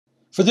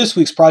For this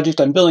week's project,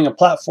 I'm building a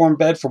platform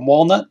bed from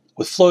walnut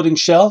with floating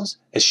shelves,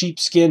 a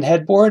sheepskin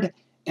headboard,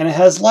 and it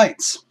has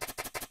lights.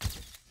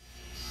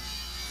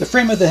 The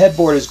frame of the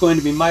headboard is going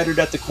to be mitered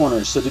at the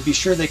corners, so to be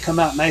sure they come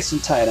out nice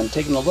and tight, I'm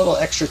taking a little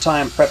extra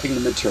time prepping the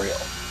material.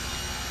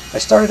 I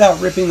started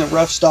out ripping the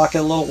rough stock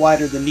a little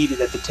wider than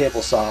needed at the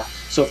table saw,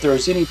 so if there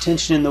was any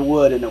tension in the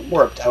wood and it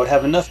worked, I would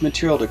have enough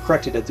material to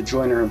correct it at the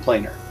joiner and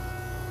planer.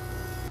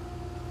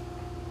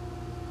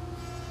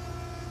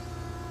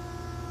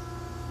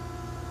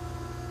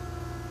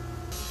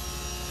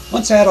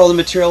 Once I had all the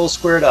material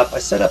squared up, I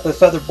set up a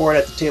feather board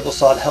at the table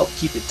saw to help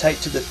keep it tight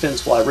to the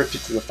fence while I ripped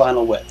it to the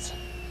final width.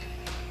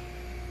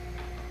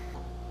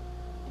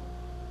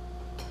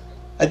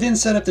 I then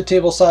set up the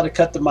table saw to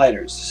cut the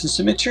miters. Since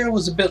the material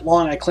was a bit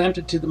long, I clamped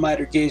it to the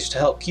miter gauge to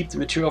help keep the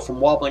material from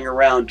wobbling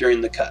around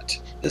during the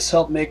cut. This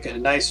helped make a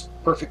nice,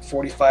 perfect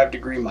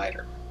 45-degree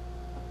miter.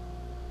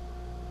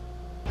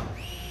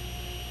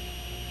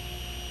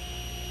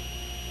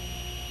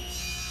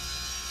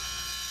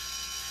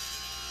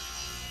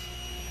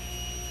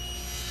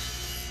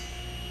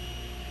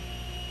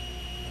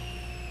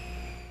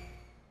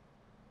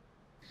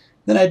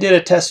 Then I did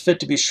a test fit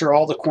to be sure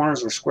all the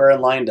corners were square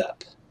and lined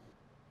up.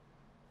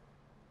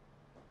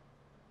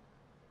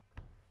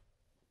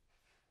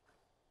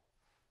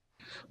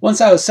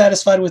 Once I was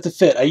satisfied with the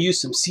fit, I used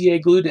some CA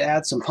glue to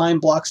add some pine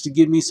blocks to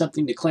give me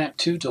something to clamp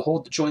to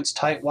hold the joints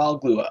tight while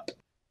glue up.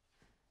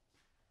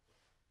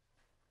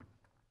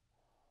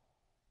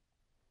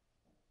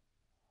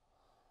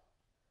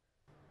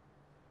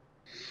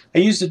 I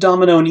used a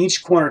domino in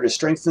each corner to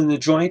strengthen the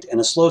joint and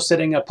a slow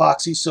setting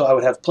epoxy so I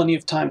would have plenty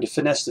of time to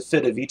finesse the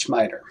fit of each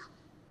miter.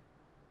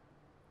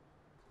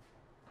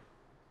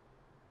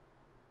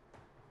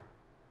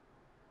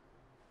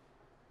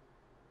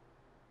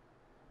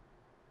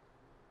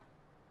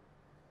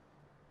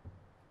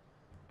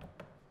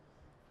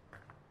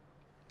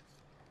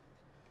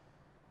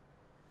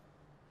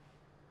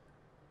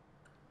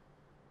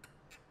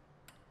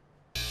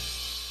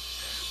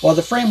 While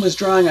the frame was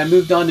drying, I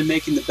moved on to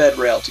making the bed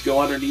rail to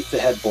go underneath the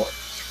headboard.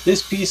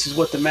 This piece is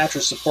what the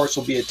mattress supports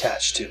will be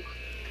attached to.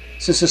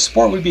 Since the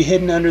support would be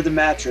hidden under the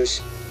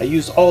mattress, I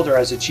used alder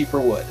as a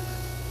cheaper wood.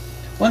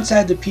 Once I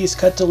had the piece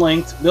cut to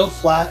length, milled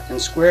flat, and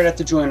squared at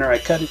the joiner, I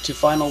cut it to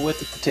final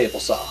width at the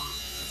table saw.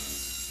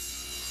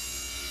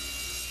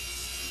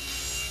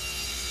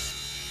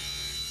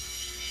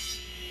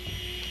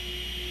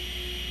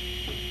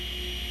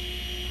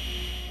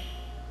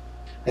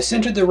 I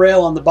centered the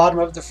rail on the bottom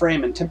of the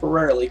frame and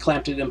temporarily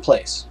clamped it in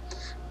place.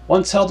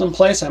 Once held in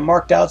place, I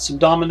marked out some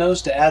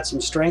dominoes to add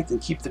some strength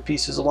and keep the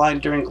pieces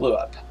aligned during glue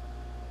up.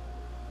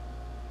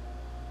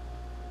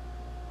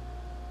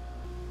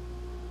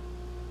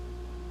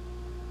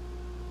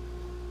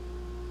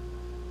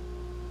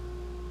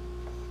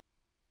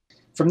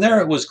 From there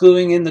it was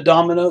gluing in the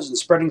dominoes and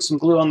spreading some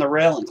glue on the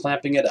rail and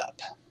clamping it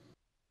up.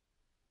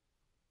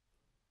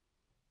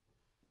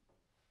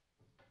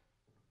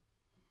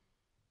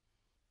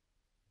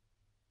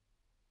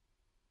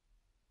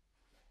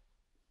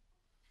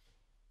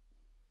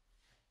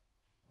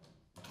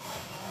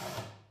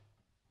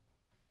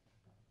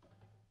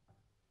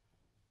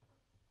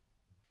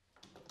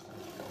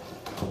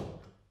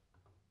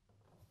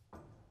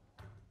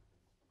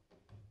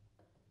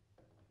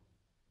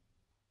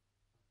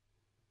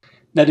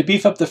 Now to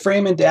beef up the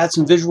frame and to add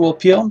some visual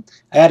appeal,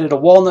 I added a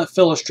walnut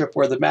filler strip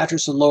where the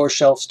mattress and lower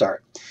shelf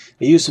start.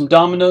 I used some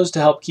dominoes to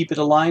help keep it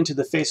aligned to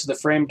the face of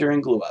the frame during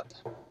glue up.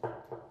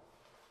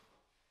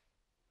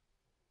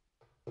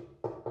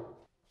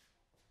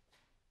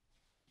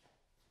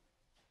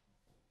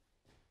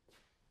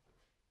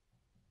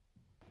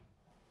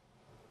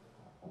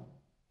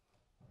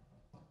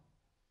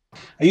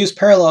 I used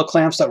parallel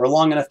clamps that were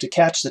long enough to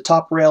catch the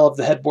top rail of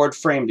the headboard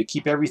frame to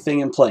keep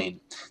everything in plane.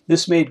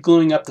 This made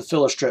gluing up the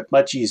filler strip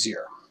much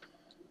easier.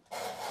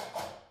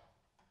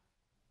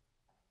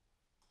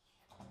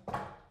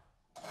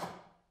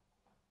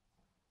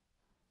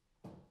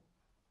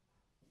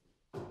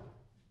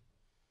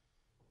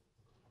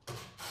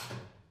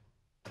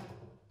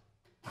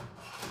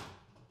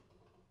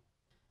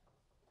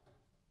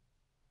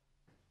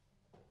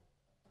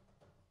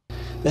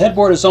 The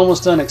headboard is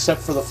almost done except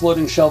for the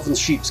floating shelf and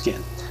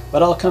sheepskin,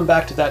 but I'll come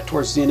back to that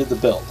towards the end of the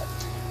build.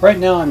 Right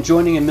now I'm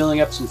joining and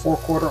milling up some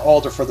 4/4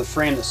 alder for the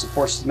frame that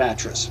supports the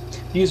mattress.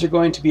 These are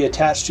going to be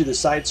attached to the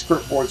side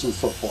skirt boards and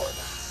footboard.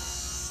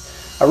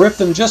 I ripped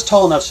them just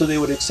tall enough so they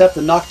would accept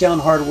the knockdown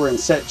hardware and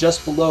set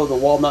just below the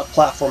walnut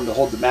platform to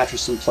hold the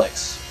mattress in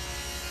place.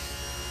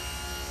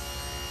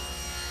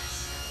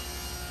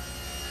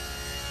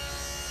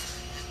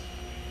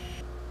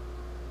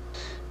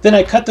 Then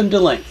I cut them to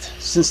length.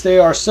 Since they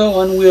are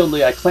so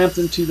unwieldy, I clamped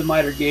them to the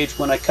miter gauge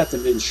when I cut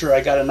them to ensure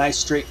I got a nice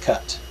straight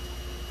cut.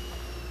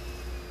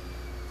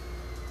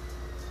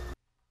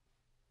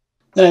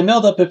 Then I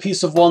milled up a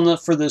piece of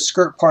walnut for the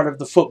skirt part of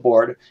the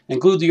footboard and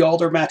glued the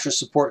alder mattress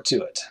support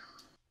to it.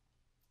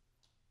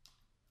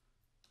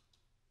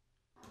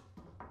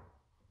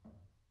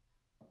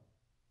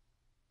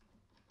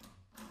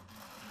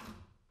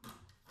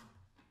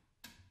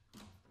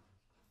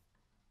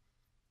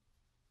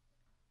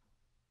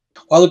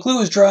 While the glue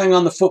was drying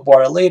on the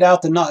footboard, I laid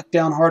out the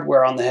knockdown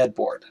hardware on the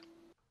headboard.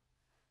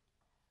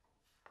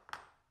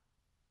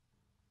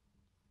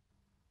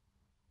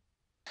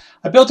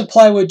 I built a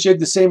plywood jig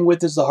the same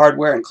width as the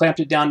hardware and clamped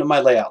it down to my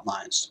layout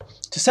lines.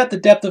 To set the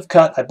depth of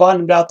cut, I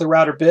bottomed out the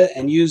router bit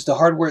and used the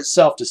hardware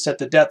itself to set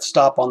the depth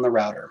stop on the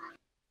router.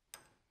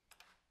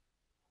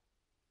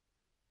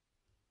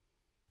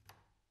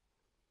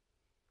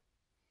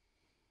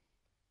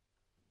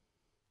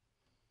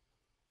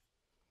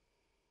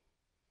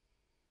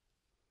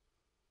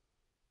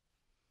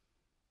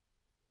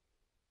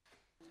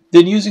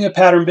 Then using a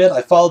pattern bit,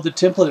 I followed the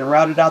template and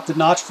routed out the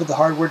notch for the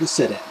hardware to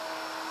sit in.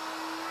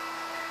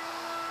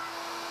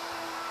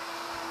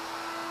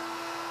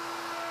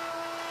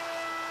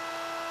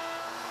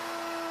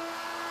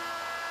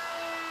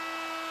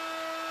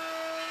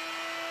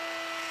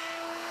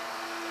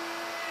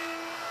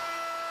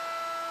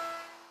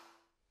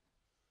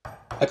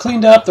 I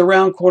cleaned up the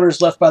round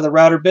corners left by the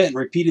router bit and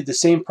repeated the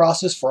same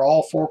process for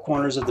all 4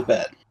 corners of the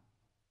bed.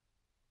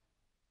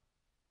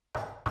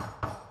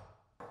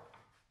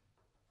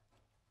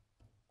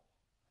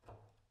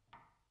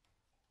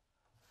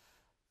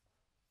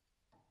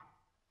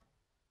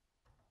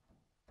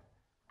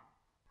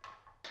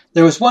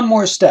 There was one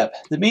more step.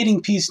 The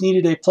mating piece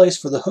needed a place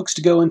for the hooks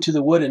to go into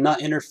the wood and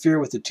not interfere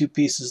with the 2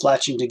 pieces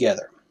latching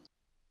together.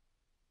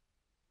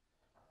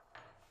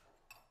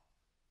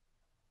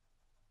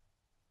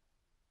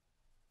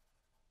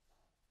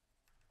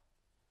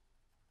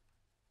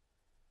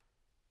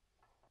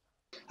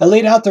 I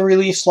laid out the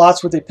relief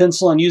slots with a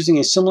pencil and using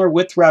a similar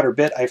width router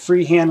bit, I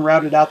freehand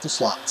routed out the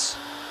slots.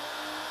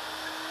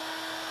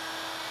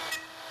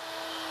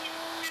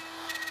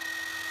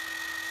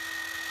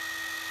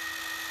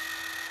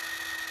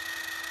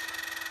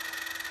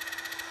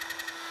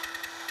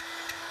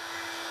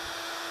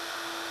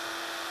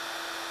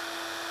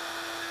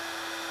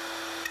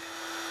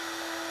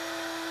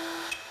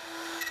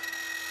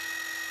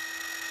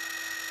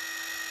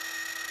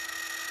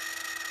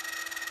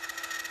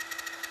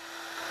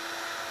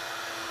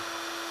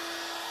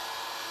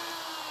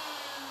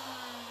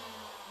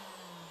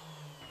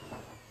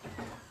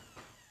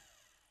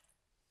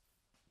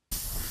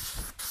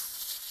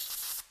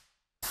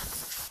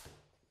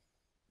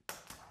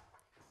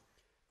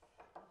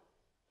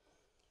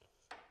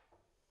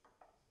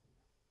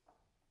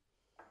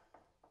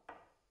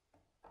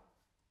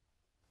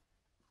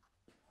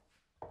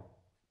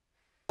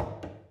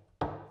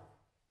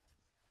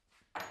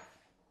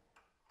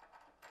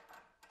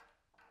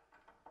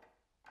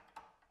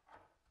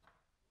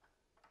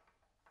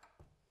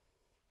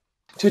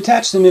 To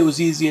attach them, it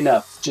was easy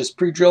enough. Just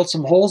pre-drilled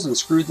some holes and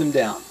screwed them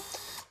down.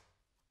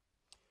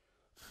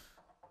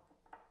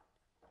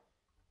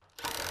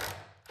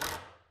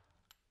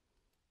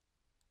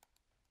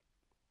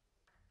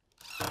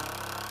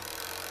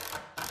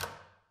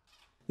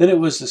 Then it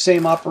was the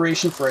same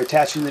operation for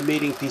attaching the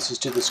mating pieces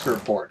to the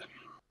skirt board.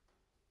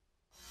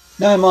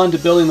 Now I'm on to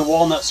building the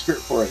walnut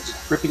skirt boards,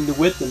 ripping the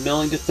width and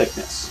milling to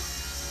thickness.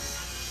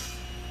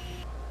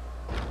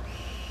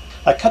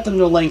 I cut them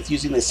to length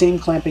using the same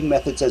clamping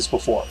methods as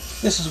before.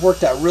 This has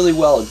worked out really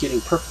well at getting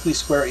perfectly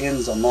square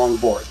ends on long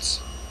boards.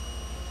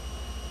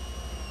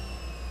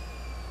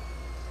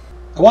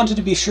 I wanted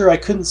to be sure I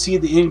couldn't see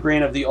the end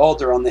grain of the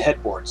alder on the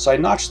headboard, so I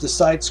notched the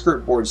side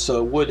skirt boards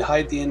so it would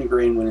hide the end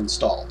grain when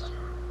installed.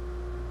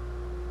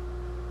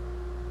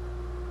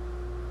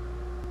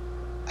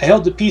 I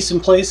held the piece in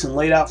place and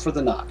laid out for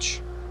the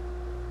notch.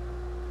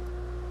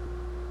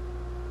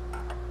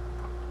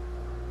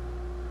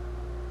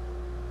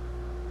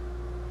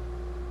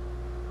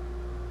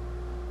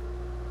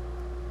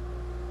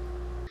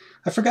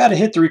 I forgot to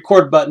hit the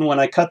record button when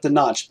I cut the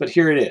notch, but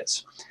here it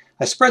is.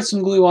 I spread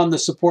some glue on the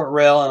support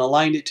rail and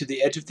aligned it to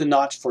the edge of the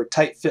notch for a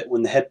tight fit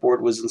when the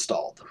headboard was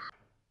installed.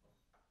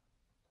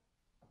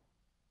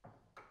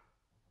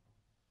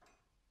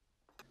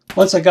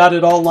 Once I got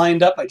it all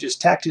lined up, I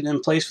just tacked it in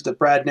place with a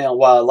brad nail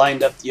while I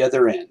lined up the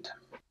other end.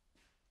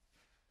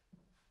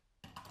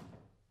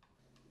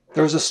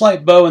 There was a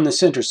slight bow in the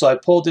center, so I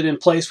pulled it in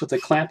place with a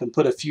clamp and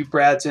put a few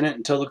brads in it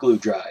until the glue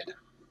dried.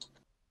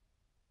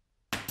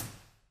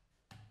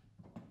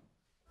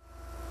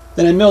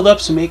 Then I milled up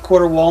some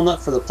 8/4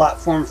 walnut for the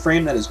platform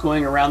frame that is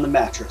going around the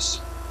mattress.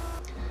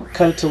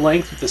 Cut it to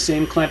length with the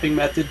same clamping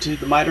method to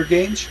the miter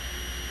gauge.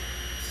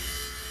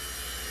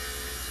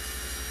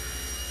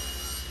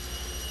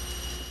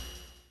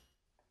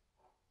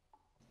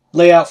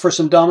 Lay out for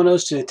some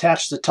dominoes to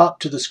attach the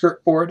top to the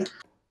skirt board.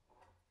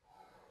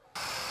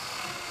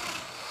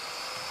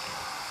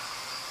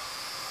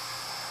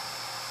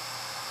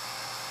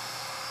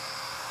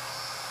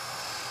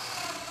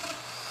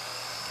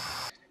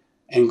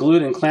 And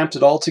glued and clamped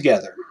it all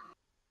together.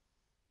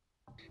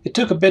 It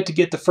took a bit to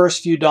get the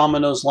first few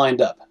dominoes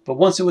lined up, but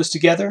once it was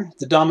together,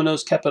 the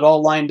dominoes kept it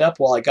all lined up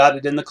while I got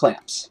it in the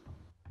clamps.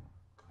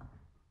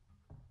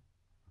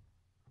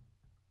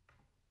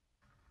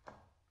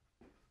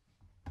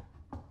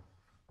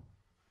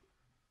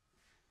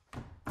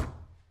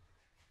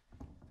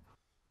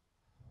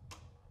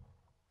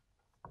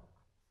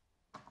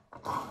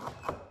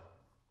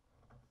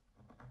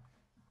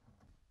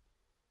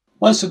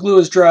 Once the glue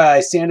was dry, I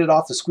sanded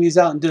off the squeeze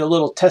out and did a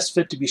little test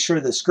fit to be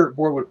sure the skirt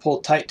board would pull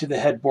tight to the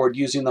headboard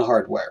using the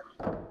hardware.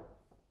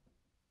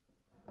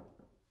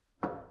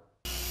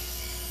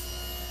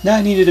 Now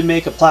I needed to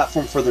make a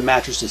platform for the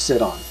mattress to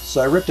sit on,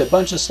 so I ripped a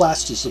bunch of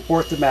slats to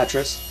support the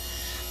mattress,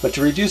 but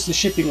to reduce the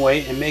shipping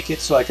weight and make it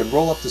so I could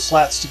roll up the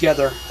slats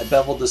together, I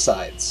beveled the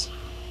sides.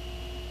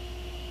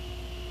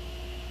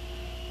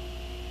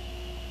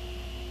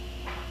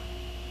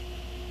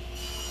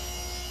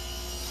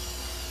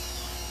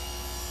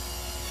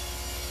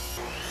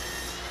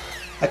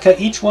 I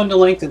cut each one to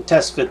length and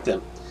test fit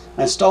them.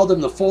 I installed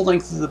them the full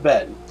length of the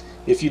bed.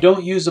 If you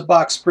don't use a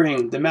box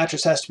spring, the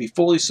mattress has to be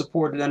fully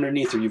supported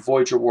underneath or you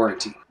void your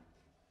warranty.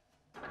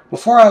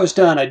 Before I was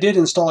done, I did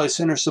install a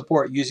center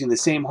support using the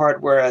same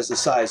hardware as the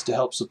sides to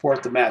help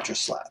support the mattress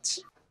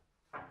slats.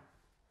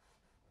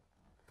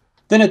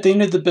 Then at the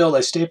end of the build,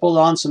 I stapled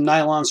on some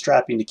nylon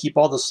strapping to keep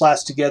all the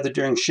slats together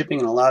during shipping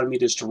and allowed me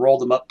just to roll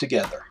them up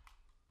together.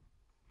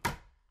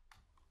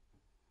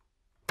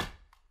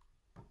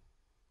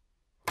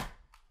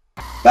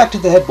 Back to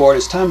the headboard,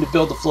 it's time to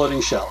build the floating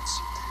shelves.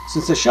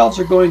 Since the shelves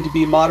are going to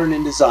be modern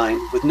in design,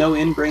 with no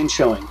end grain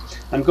showing,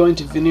 I'm going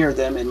to veneer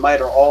them and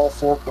miter all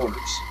 4 corners.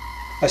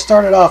 I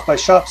started off by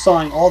shop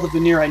sawing all the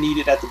veneer I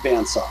needed at the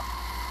bandsaw.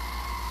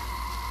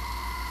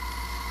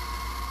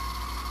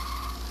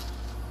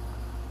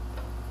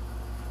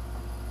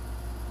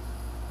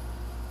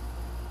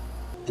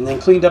 And then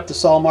cleaned up the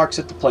saw marks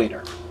at the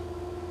planer.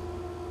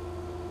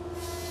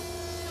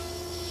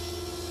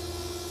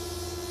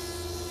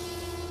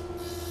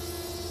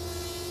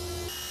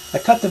 I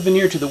cut the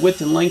veneer to the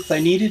width and length I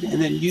needed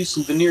and then used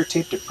some veneer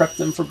tape to prep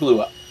them for glue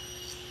up.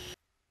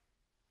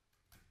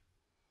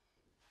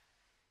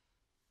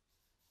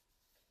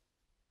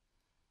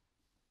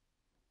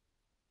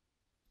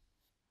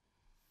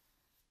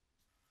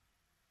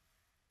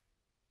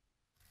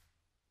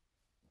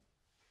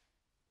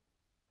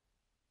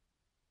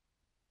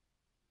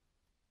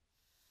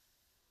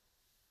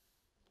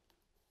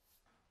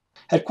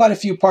 Had quite a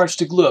few parts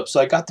to glue up, so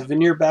I got the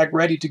veneer bag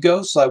ready to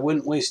go so I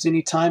wouldn't waste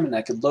any time and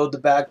I could load the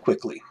bag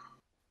quickly.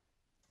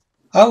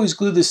 I always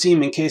glue the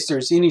seam in case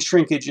there's any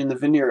shrinkage in the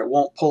veneer, it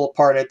won't pull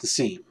apart at the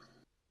seam.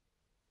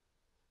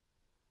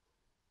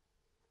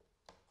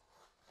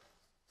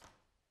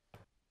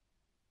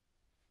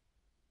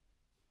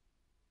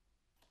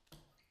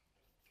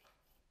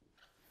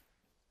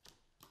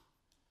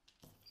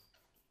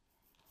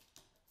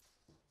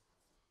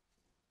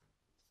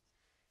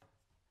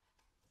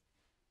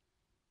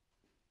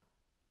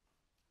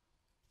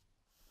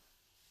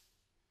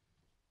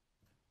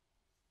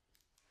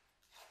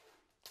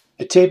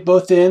 I tape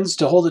both ends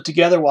to hold it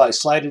together while I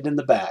slide it in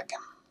the bag.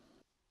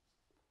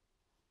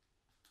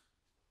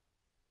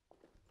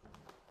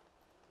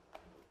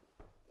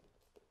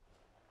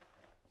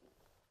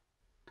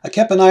 I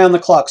kept an eye on the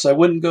clock so I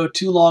wouldn't go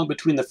too long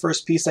between the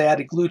first piece I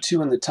added glue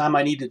to and the time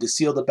I needed to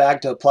seal the bag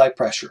to apply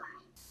pressure.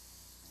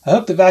 I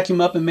hooked the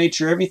vacuum up and made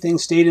sure everything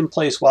stayed in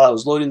place while I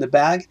was loading the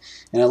bag,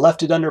 and I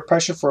left it under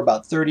pressure for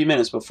about 30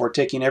 minutes before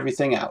taking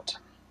everything out.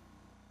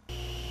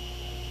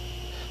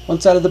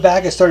 Once out of the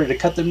bag, I started to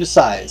cut them to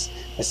size.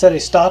 I set a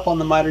stop on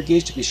the miter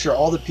gauge to be sure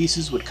all the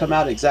pieces would come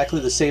out exactly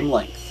the same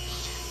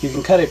length. You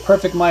can cut a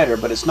perfect miter,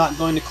 but it's not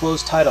going to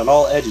close tight on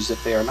all edges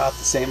if they are not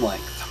the same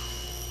length.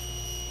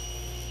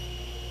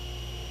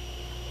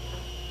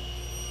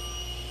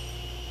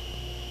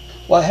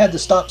 While I had the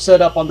stop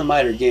set up on the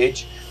miter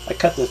gauge, I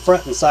cut the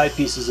front and side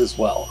pieces as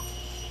well.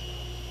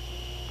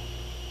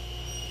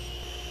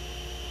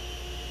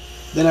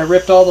 Then I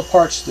ripped all the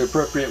parts to the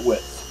appropriate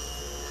width.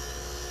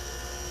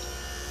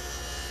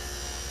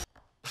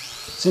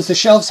 Since the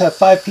shelves have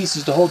 5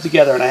 pieces to hold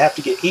together and I have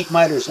to get 8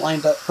 miters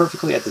lined up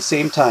perfectly at the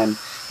same time,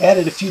 I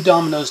added a few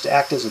dominoes to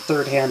act as a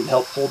third hand to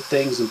help hold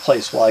things in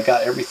place while I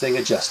got everything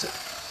adjusted.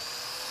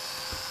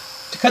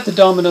 To cut the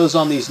dominoes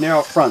on these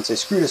narrow fronts, I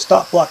screwed a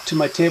stop block to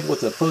my table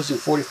with opposing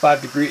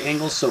 45-degree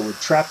angles so it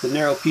would trap the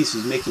narrow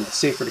pieces, making it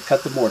safer to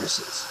cut the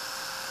mortises.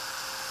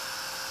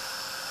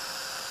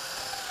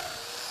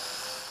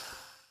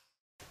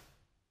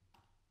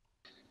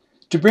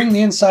 To bring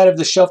the inside of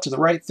the shelf to the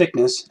right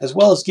thickness, as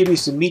well as give me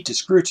some meat to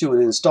screw to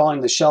when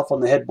installing the shelf on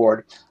the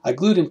headboard, I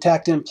glued and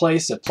tacked in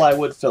place a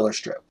plywood filler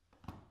strip.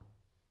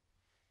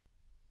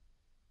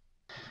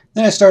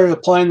 Then I started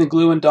applying the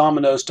glue and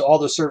dominoes to all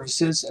the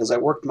surfaces as I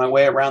worked my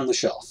way around the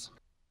shelf.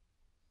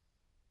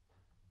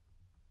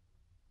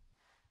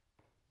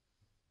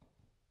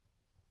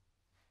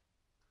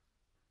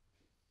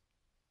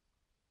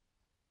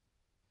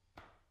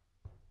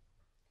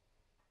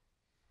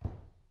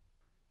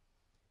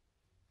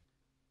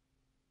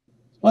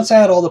 Once I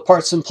had all the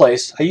parts in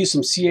place, I used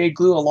some CA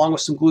glue along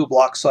with some glue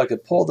blocks so I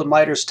could pull the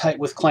miters tight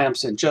with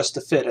clamps and adjust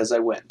the fit as I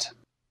went.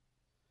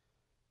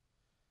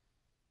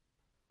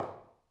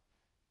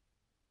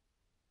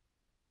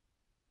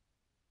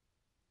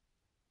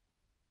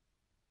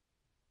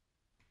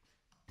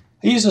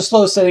 I used a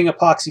slow setting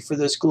epoxy for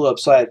this glue up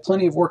so I had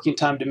plenty of working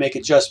time to make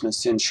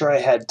adjustments to ensure I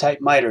had tight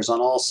miters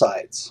on all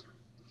sides.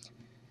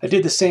 I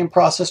did the same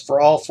process for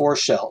all 4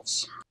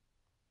 shelves.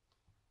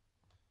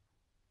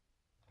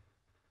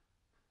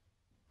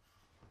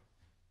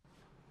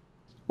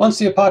 Once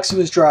the epoxy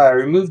was dry, I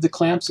removed the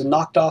clamps and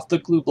knocked off the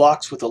glue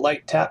blocks with a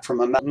light tap from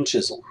a mountain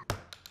chisel.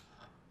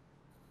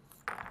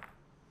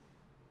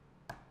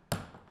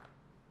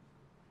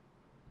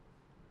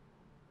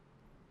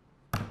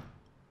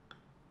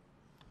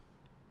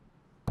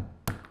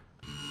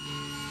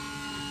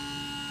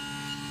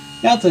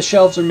 Now that the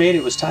shelves are made,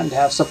 it was time to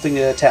have something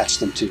to attach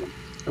them to.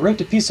 I ripped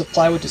a piece of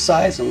plywood to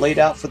size and laid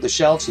out for the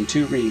shelves and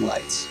 2 reading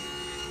lights.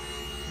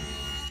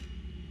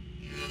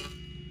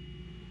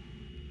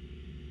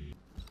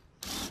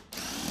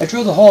 I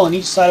drilled a hole on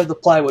each side of the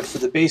plywood for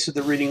the base of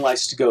the reading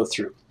lights to go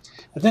through.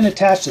 I then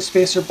attached a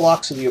spacer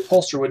block so the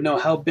upholsterer would know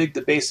how big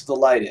the base of the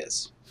light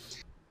is.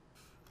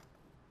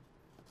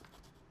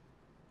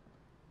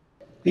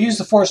 I used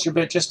the forcer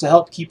bit just to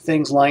help keep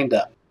things lined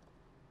up.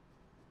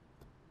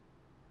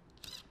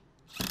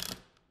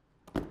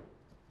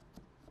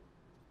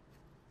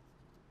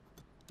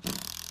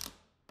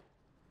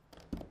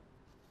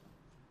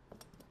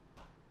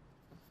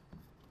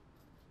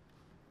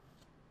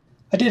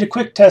 I did a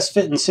quick test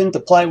fit and sent the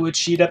plywood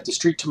sheet up the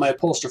street to my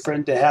upholsterer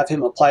friend to have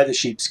him apply the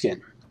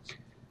sheepskin.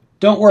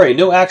 Don't worry,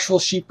 no actual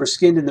sheep were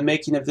skinned in the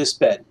making of this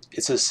bed.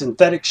 It's a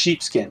synthetic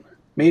sheepskin,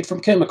 made from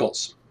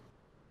chemicals.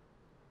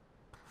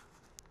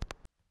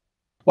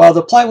 While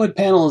the plywood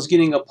panel is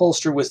getting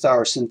upholstered with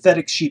our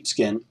synthetic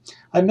sheepskin,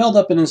 I milled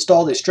up and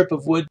installed a strip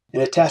of wood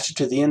and attached it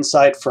to the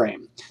inside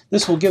frame.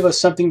 This will give us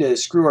something to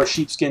screw our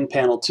sheepskin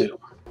panel to.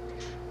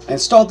 I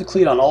installed the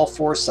cleat on all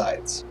 4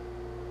 sides.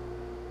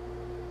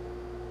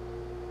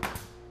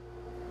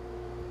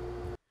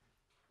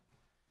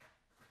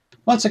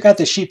 Once I got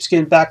the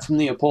sheepskin back from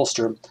the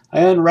upholsterer, I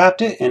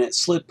unwrapped it and it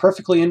slid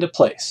perfectly into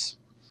place.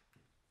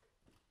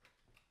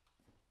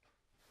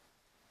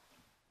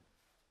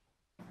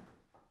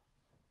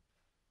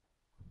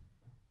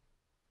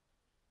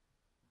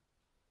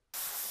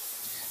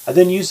 I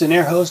then used an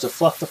air hose to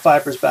fluff the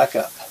fibers back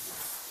up.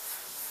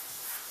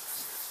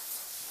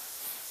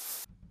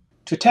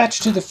 To attach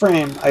to the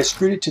frame, I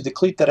screwed it to the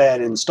cleat that I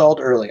had installed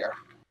earlier.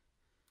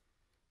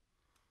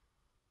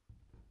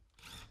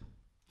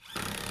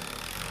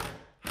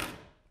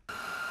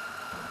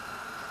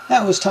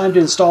 Now it was time to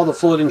install the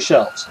floating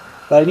shelves,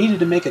 but I needed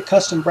to make a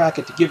custom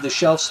bracket to give the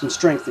shelves some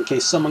strength in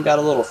case someone got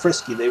a little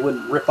frisky, they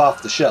wouldn't rip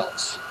off the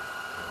shelves.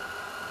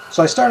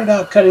 So I started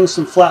out cutting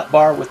some flat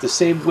bar with the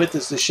same width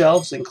as the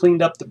shelves and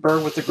cleaned up the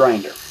burr with the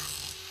grinder.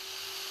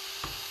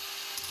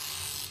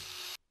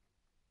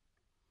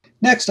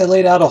 Next I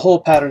laid out a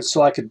hole pattern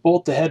so I could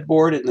bolt the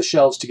headboard and the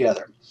shelves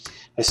together.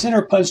 I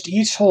center punched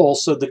each hole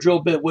so the drill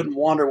bit wouldn't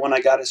wander when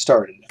I got it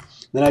started.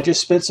 Then I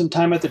just spent some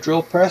time at the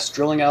drill press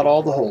drilling out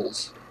all the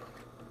holes.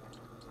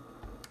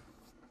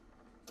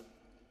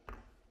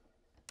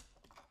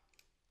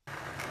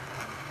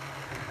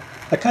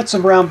 I cut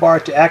some round bar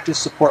to act as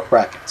support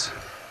brackets.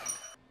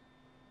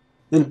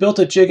 Then built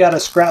a jig out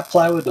of scrap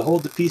plywood to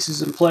hold the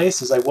pieces in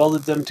place as I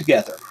welded them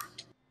together.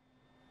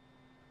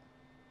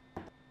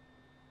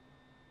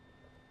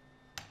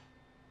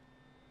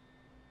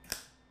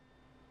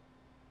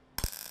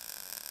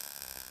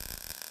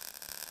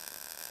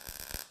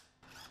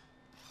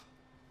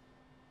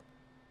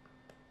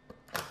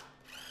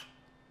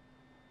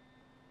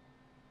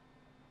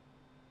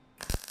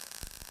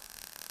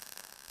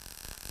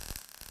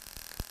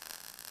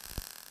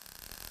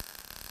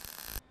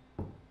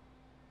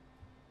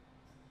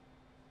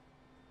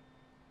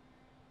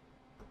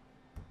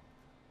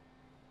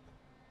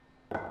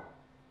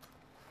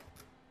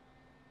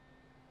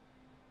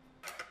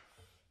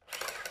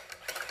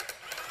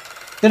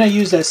 Then I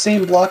used that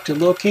same block to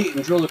locate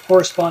and drill the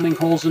corresponding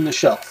holes in the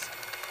shelf.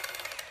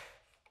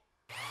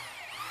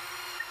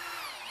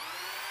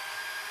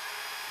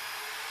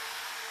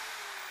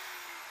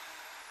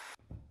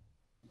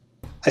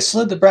 I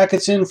slid the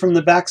brackets in from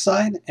the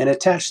backside and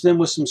attached them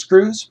with some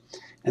screws,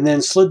 and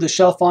then slid the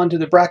shelf onto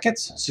the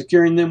brackets,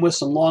 securing them with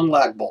some long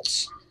lag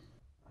bolts.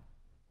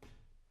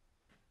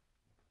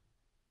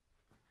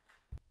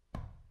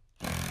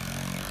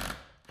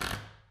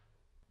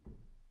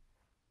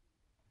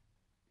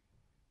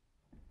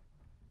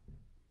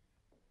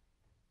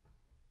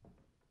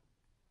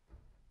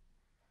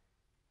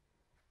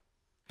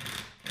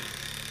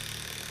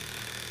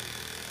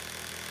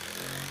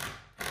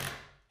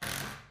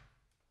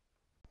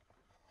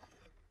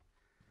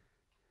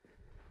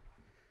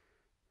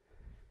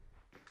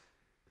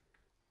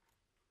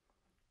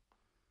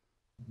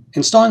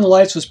 Installing the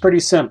lights was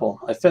pretty simple.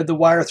 I fed the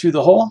wire through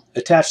the hole,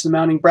 attached the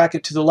mounting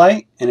bracket to the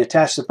light, and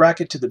attached the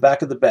bracket to the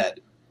back of the bed.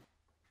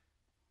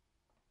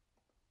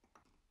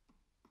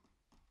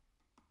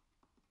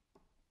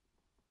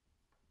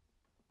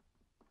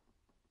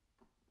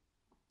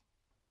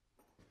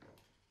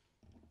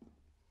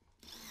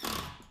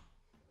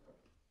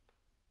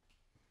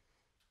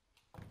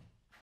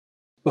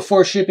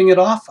 Before shipping it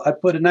off, I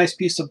put a nice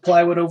piece of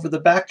plywood over the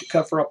back to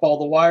cover up all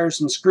the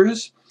wires and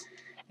screws,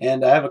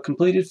 and I have a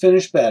completed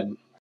finished bed.